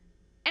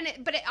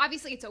 But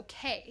obviously it's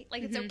okay.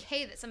 Like, it's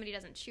okay that somebody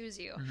doesn't choose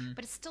you,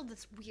 but it's still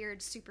this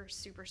weird, super,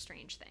 super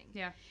strange thing.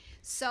 Yeah.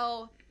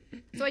 So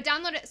I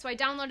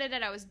downloaded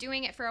it. I was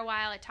doing it for a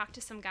while. I talked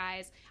to some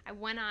guys. I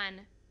went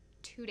on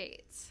 2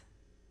 dates.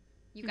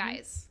 You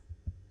guys,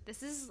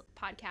 this is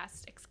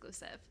podcast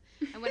exclusive.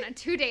 I went on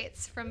 2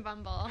 dates from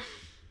Bumble.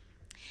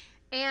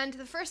 And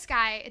the first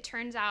guy, it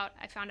turns out,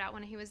 I found out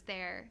when I was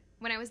there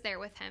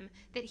with him,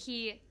 that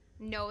he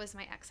knows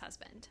my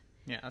ex-husband.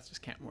 Yeah, that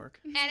just can't work.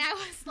 And I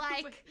was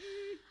like,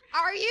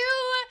 are you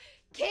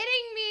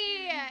kidding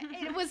me?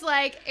 It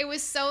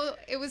was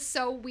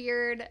so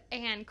weird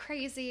and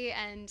crazy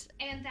and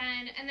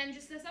then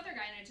just this other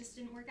guy, and it just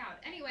didn't work out.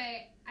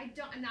 Anyway, I'm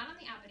not on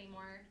the app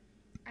anymore.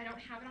 I don't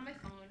have it on my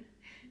phone.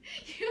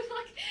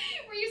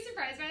 Were you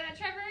surprised by that,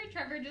 Trevor?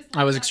 Trevor just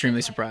I was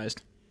extremely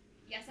surprised.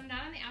 Yes, I'm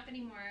not on the app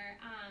anymore.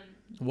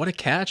 What a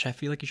catch. I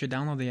feel like you should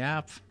download the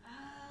app.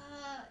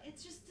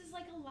 It's just is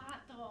like a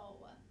lot though.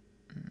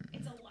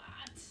 It's a lot.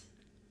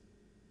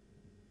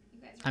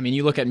 I mean,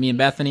 you look at me and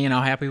Bethany and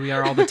how happy we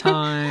are all the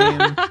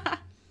time.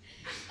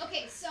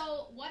 Okay,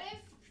 so what if,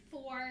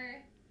 for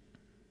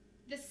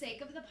the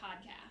sake of the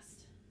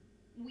podcast,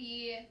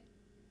 we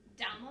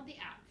download the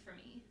app for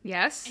me?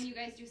 Yes. And you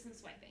guys do some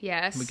swiping?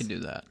 Yes. We can do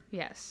that.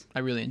 Yes. I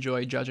really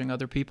enjoy judging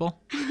other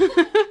people.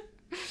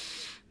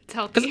 It's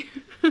healthy.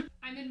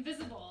 I'm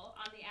invisible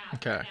on the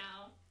app right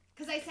now.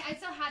 Because I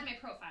still had my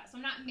profile, so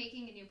I'm not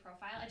making a new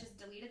profile. I just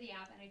deleted the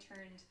app and I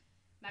turned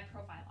my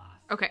profile off.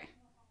 Okay.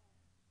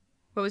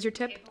 What was your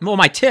tip? Well,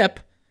 my tip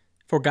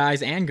for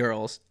guys and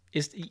girls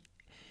is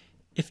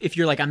if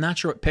you're like, I'm not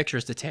sure what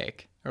pictures to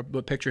take or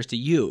what pictures to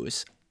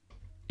use,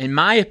 in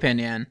my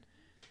opinion,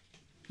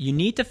 you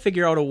need to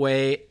figure out a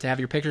way to have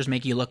your pictures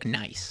make you look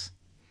nice.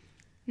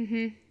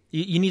 Mm-hmm.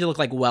 You need to look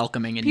like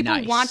welcoming and People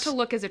nice. want to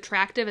look as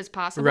attractive as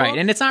possible. Right.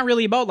 And it's not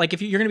really about, like,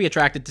 if you're going to be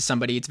attracted to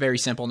somebody, it's very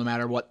simple no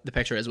matter what the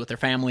picture is, with their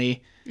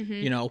family,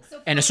 you know,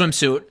 and a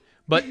swimsuit.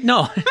 But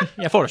no,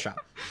 yeah, Photoshop.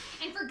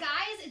 And for guys,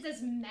 it's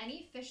as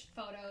many fish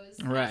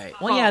photos. Right.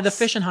 Well, yeah, the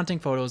fish and hunting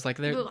photos, like,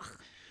 there's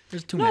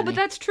too many. No, but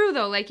that's true,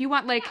 though. Like, you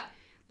want, like,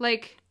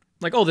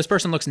 oh, this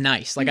person looks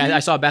nice. Like, I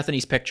saw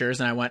Bethany's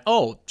pictures, and I went,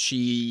 oh,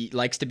 she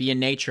likes to be in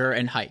nature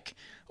and hike.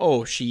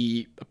 Oh,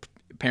 she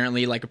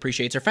apparently, like,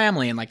 appreciates her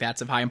family, and, like,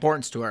 that's of high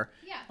importance to her.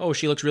 Yeah. Oh,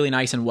 she looks really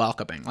nice and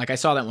welcoming. Like, I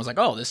saw that and was like,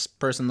 oh, this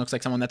person looks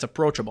like someone that's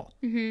approachable.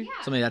 Yeah.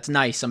 Somebody that's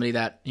nice, somebody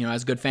that, you know,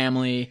 has a good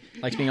family,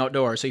 likes being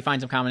outdoors. So you find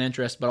some common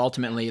interest, but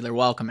ultimately they're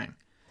welcoming.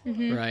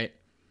 Right?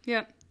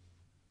 Yep.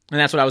 And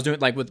that's what I was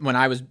doing, like, when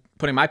I was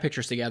putting my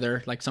pictures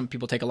together. Like, some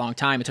people take a long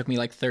time. It took me,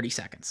 like, 30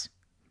 seconds.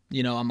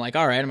 You know, I'm like,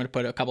 all right, I'm going to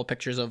put a couple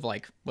pictures of,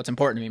 like, what's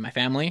important to me, my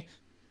family,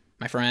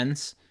 my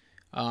friends,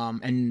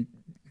 and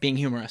being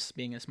humorous,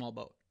 being in a small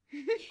boat.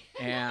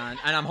 and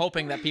I'm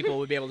hoping that people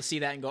would be able to see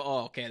that and go,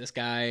 oh, okay, this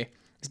guy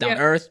is down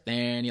to earth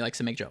and he likes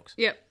to make jokes.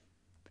 Yep.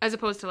 As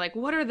opposed to, like,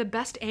 what are the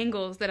best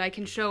angles that I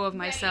can show of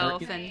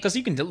myself? Right. And because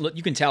you can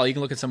tell, you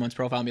can look at someone's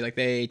profile and be like,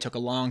 they took a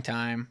long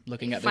time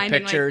looking at their Finding,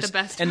 pictures, like, the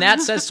best and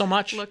that says so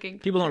much. looking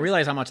People don't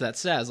realize how much that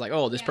says. Like,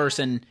 oh, this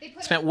person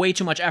spent way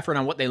too much effort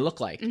on what they look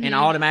like, Mm-hmm. and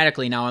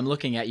automatically now I'm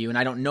looking at you and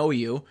I don't know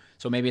you,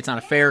 so maybe it's not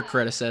a fair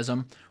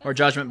criticism or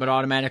judgment, but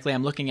automatically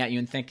I'm looking at you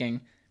and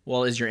thinking,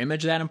 well, is your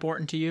image that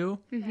important to you?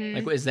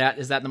 Mm-hmm. Like, is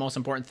that the most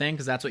important thing?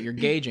 Because that's what you're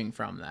gauging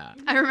from that.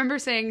 I remember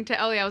saying to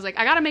Ellie, I was like,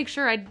 I got to make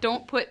sure I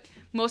don't put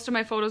most of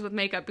my photos with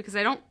makeup because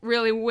I don't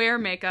really wear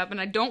makeup and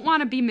I don't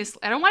want to be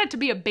I don't want it to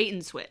be a bait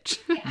and switch.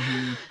 I don't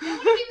want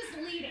to be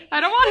misleading. I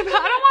don't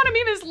want to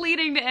be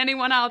misleading to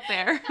anyone out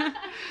there.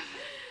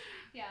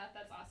 Yeah,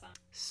 that's awesome.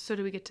 So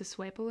do we get to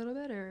swipe a little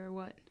bit or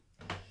what?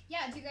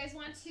 Yeah, do you guys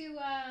want to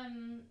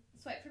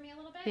swipe for me a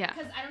little bit? Yeah.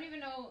 Because I don't even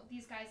know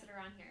these guys that are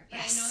on here. But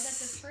Yes. I know that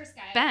this first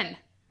guy... Ben.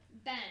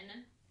 Ben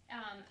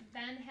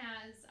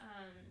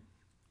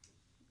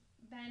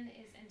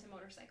is into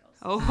motorcycles.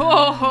 Oh.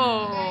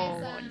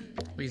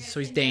 You guys,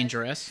 So he's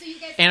dangerous So you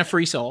guys and a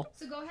free soul.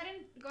 So go ahead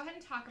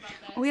and talk about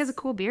this. Oh, he has a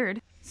cool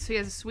beard. So he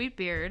has a sweet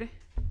beard.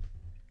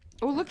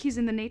 Oh, look, he's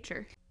in the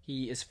nature.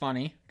 He is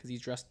funny because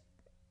he's dressed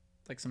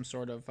like some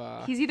sort of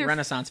He's either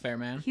Renaissance fair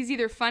man. He's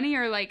either funny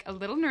or like a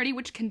little nerdy,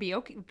 which can be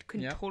okay.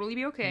 Yep. Totally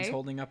be okay. He's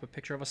holding up a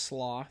picture of a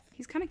sloth.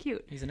 He's kind of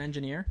cute. He's an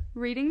engineer.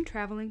 Reading,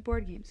 traveling,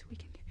 board games.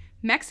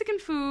 Mexican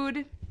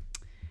food.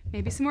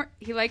 Maybe some more.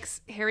 He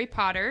likes Harry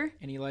Potter.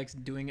 And he likes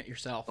doing it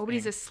yourself. Oh, but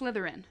he's a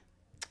Slytherin.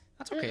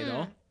 That's okay,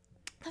 though.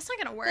 That's not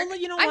gonna work. Well,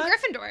 you know I'm what?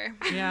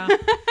 Gryffindor. Yeah.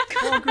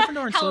 Well,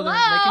 Gryffindor and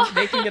Slytherin,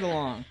 they can get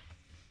along.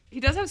 He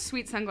does have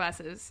sweet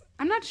sunglasses.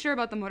 I'm not sure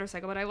about the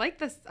motorcycle, but I like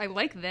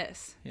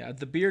this. Yeah,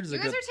 the beard is a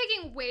You good... guys are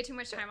taking way too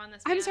much time on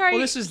this. I'm man. sorry.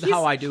 Well, this is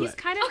how I do he's it.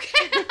 Kind of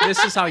Okay.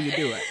 This is how you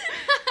do it.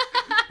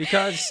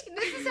 Because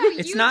This is how you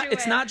it's not do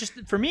it's it. not just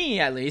for me,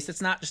 at least,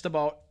 it's not just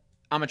about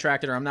I'm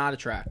attracted or I'm not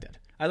attracted.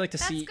 I like to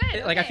see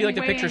good, like I okay. feel like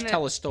the Weighing pictures the-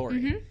 tell a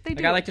story. they Like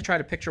do. I like to try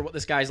to picture what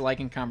this guy's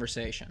like in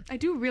conversation. I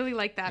do really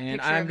like that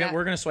And picture of that.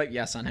 we're gonna swipe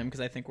yes on him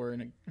because I think we're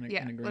in Yeah,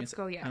 agreement. let's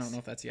go yes. I don't know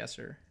if that's yes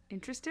or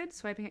Interested?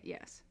 Swiping it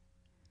yes.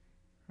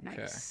 okay.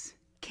 Nice.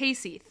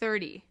 Casey,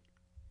 30.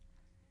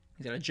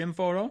 Is that a gym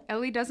photo?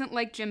 Ellie doesn't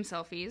like gym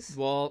selfies.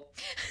 Well,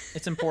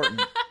 it's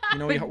important. You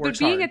know, he But works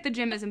being hard. at the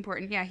gym is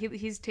important. Yeah,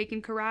 he's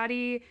taking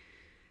karate.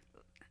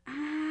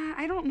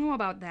 I don't know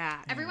about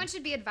that. Everyone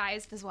should be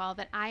advised as well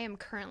that I am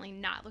currently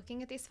not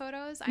looking at these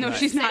photos. No, I'm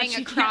she's not. sitting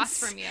She across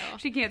can't- from you.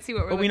 She can't see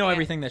what we're But we know looking at.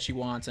 everything that she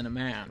wants in a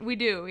man. We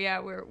do. Yeah,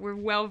 we're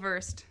well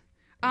versed.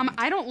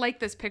 I don't like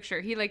this picture.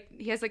 He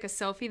has like a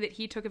selfie that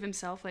he took of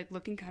himself, like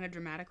looking kind of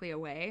dramatically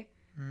away,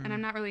 and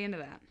I'm not really into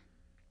that.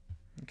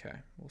 Okay,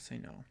 we'll say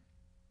no.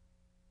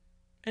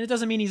 And it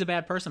doesn't mean he's a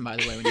bad person, by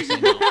the way, when you say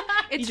no.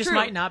 It's He just true.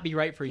 might not be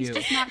right for It's you.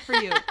 just not for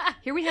you.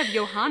 Here we have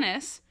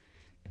Johannes.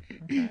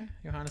 Okay.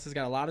 Johannes has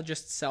got a lot of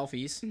just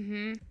selfies.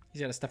 Mm-hmm.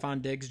 He's got a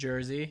Stefan Diggs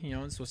jersey. You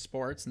know, this was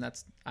sports, and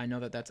I know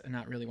that's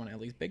not really one of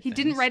Ellie's big He things.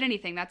 didn't write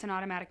anything. That's an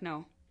automatic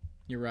no.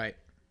 You're right.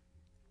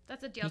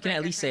 That's a deal. He can at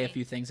breaker least for say a me.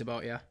 few things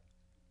about you.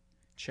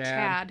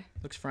 Chad.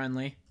 Looks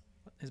friendly.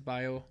 His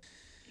bio.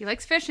 He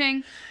likes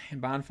fishing,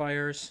 And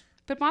bonfires.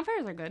 but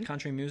bonfires are good.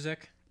 Country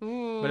music.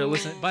 Ooh.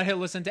 But he'll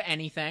listen to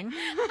anything.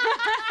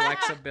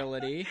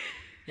 Flexibility.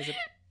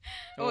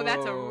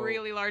 That's a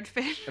really large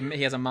fish.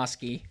 He has a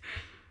muskie.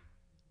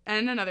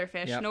 And another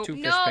fish. Yeah, Nope. two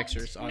fish No,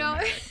 pictures. no.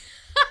 Automatic.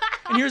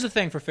 And here's the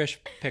thing for fish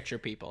picture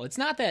people. It's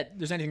not that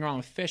there's anything wrong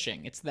with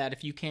fishing. It's that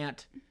if you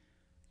can't,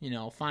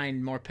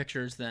 find more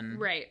pictures than...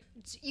 Right.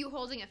 You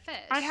holding a fish.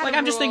 I have Like, a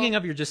I'm just rule- thinking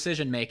of your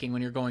decision making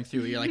when you're going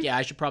through. You're like, yeah,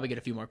 I should probably get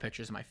a few more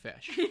pictures of my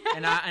fish.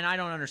 And I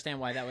don't understand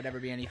why that would ever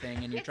be anything,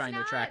 and you're It's trying to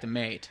not- attract a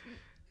mate.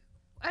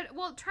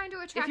 Well, trying to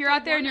attract. If you're a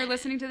out there and you're woman.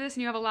 listening to this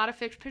and you have a lot of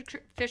fish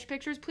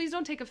pictures, please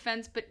don't take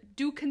offense, but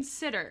do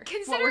consider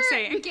Consider what we're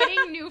saying.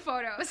 getting new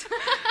photos.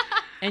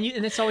 And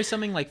it's always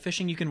something like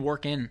fishing you can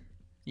work in,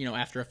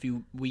 after a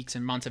few weeks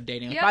and months of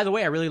dating. Like, Yep. by the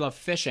way, I really love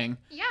fishing.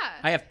 Yeah.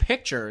 I have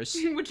pictures,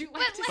 Would you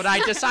like to but I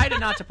decided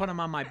not to put them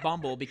on my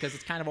Bumble because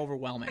it's kind of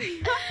overwhelming.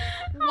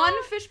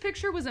 One fish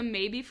picture was a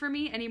maybe for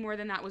me. Any more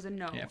than that was a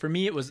no. Yeah, for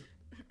me, it was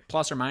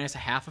plus or minus a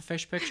half a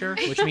fish picture,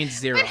 which means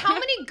zero. But how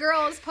many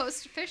girls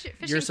post fishing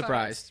You're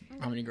surprised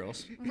how many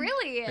girls. photos?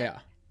 Really? Yeah.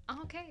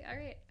 Okay. All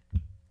right.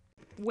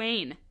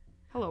 Wayne.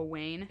 Hello,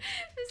 Wayne.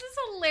 This is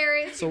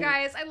hilarious, So- you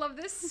guys. I love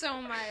this so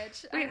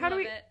much. Wait, I how do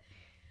love we- it.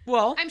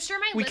 Well, I'm sure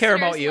my we listeners care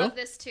about you. love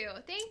this too.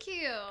 Thank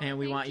you. and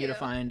we Thank want you to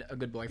find a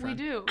good We boyfriend.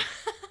 do.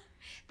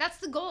 That's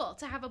the goal,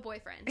 to have a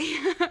boyfriend.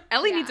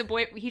 Ellie Yeah. needs a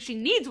boy. She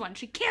needs one.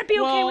 She can't be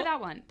okay Well-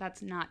 without one.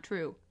 That's not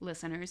true,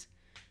 listeners.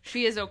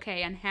 She is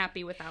okay and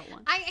happy without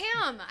one. I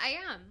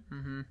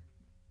am.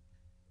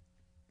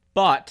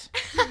 But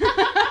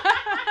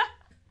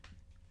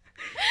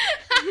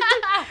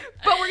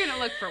But we're gonna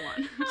look for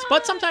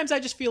one. sometimes I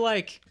just feel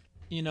like,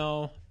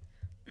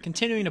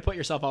 continuing to put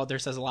yourself out there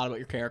says a lot about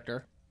your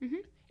character. Mm-hmm.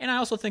 And I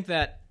also think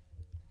that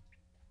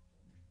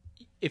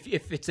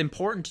if it's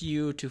important to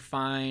you to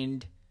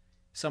find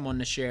someone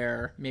to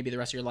share maybe the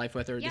rest of your life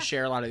with, or Yeah. to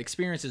share a lot of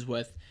experiences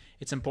with,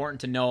 it's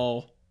important to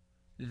know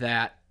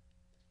that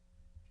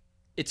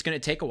it's going to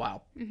take a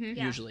while,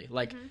 Yeah. usually.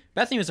 Like,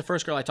 Bethany was the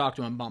first girl I talked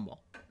to on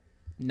Bumble.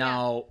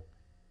 Now,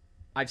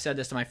 I've said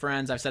this to my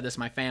friends, I've said this to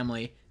my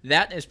family.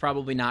 That is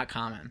probably not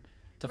common,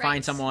 to Right,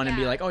 find someone and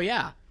be yeah. like, oh,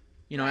 yeah.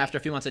 Right. After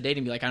a few months of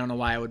dating, be like, I don't know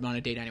why I would want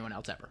to date anyone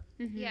else ever.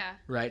 Yeah.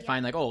 Right? Yeah.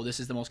 Find like, oh, this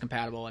is the most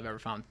compatible I've ever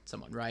found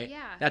someone, right?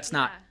 Yeah. That's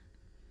not, yeah.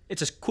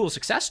 it's a cool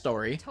success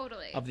story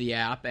Totally. of the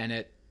app, and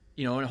it,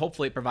 and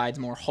hopefully it provides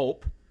more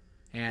hope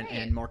and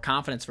Right. more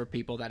confidence for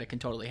people that it can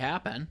totally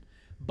happen.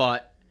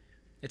 But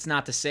it's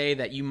not to say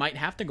that you might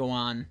have to go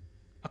on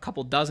a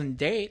couple dozen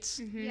dates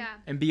Yeah.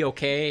 and be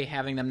okay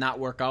having them not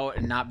work out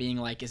and not being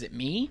like, is it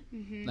me?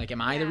 Like,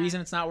 am I the Yeah.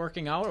 reason it's not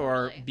working out?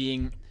 Or Totally.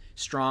 being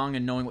strong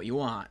and knowing what you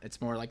want.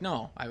 It's more like,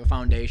 no, I have a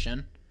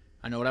foundation.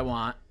 I know what I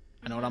want.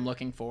 I know what I'm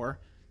looking for.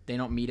 They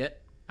don't meet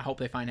it. I hope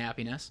they find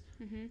happiness.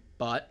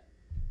 But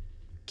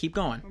keep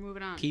going. We're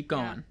moving on. Keep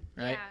going,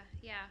 right?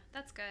 Yeah.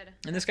 That's good.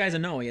 And this guy's a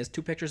no. He has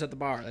 2 pictures at the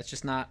bar. That's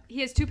just not.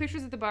 He has 2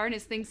 pictures at the bar, and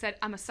his thing said,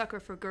 "I'm a sucker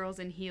for girls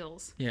in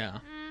heels." Yeah.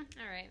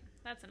 All right.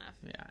 That's enough.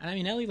 Yeah, and I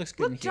mean, Ellie looks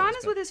good. Look, John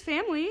is with his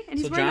family, and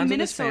he's wearing a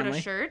Minnesota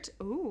shirt.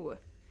 Ooh.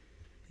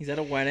 He's at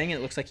a wedding, and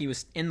it looks like he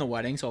was in the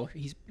wedding, so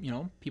he's,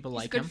 people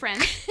like him. Good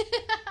friend.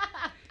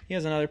 He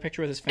has another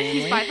picture with his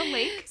family. He's by the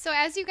lake. So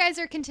as you guys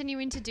are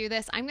continuing to do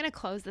this, I'm going to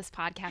close this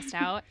podcast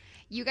out.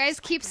 You guys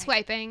keep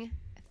swiping.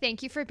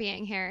 Thank you for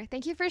being here.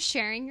 Thank you for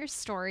sharing your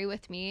story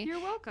with me. You're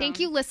welcome.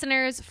 Thank you,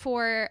 listeners,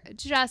 for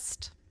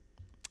just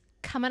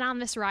coming on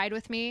this ride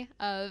with me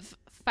of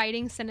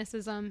fighting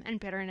cynicism and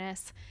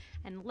bitterness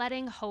and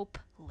letting hope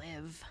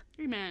live.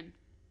 Amen.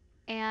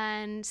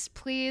 And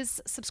please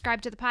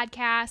subscribe to the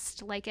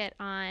podcast, like it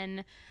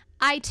on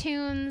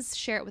iTunes,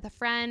 share it with a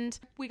friend.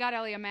 We got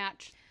Ellie a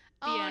match.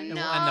 Oh, no. And we'll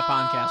end the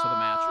podcast with a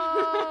match.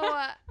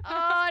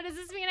 Oh, does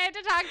this mean I have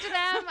to talk to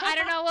them? I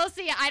don't know. We'll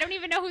see. I don't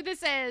even know who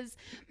this is.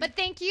 But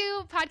thank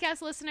you,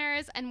 podcast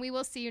listeners, and we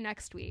will see you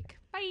next week.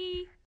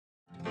 Bye.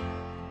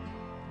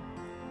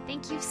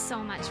 Thank you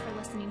so much for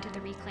listening to the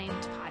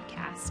Reclaimed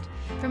podcast.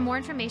 For more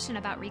information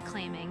about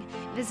reclaiming,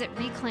 visit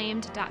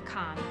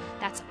reclaimed.com.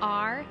 That's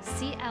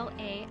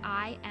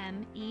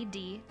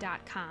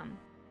RCLAIMED.com.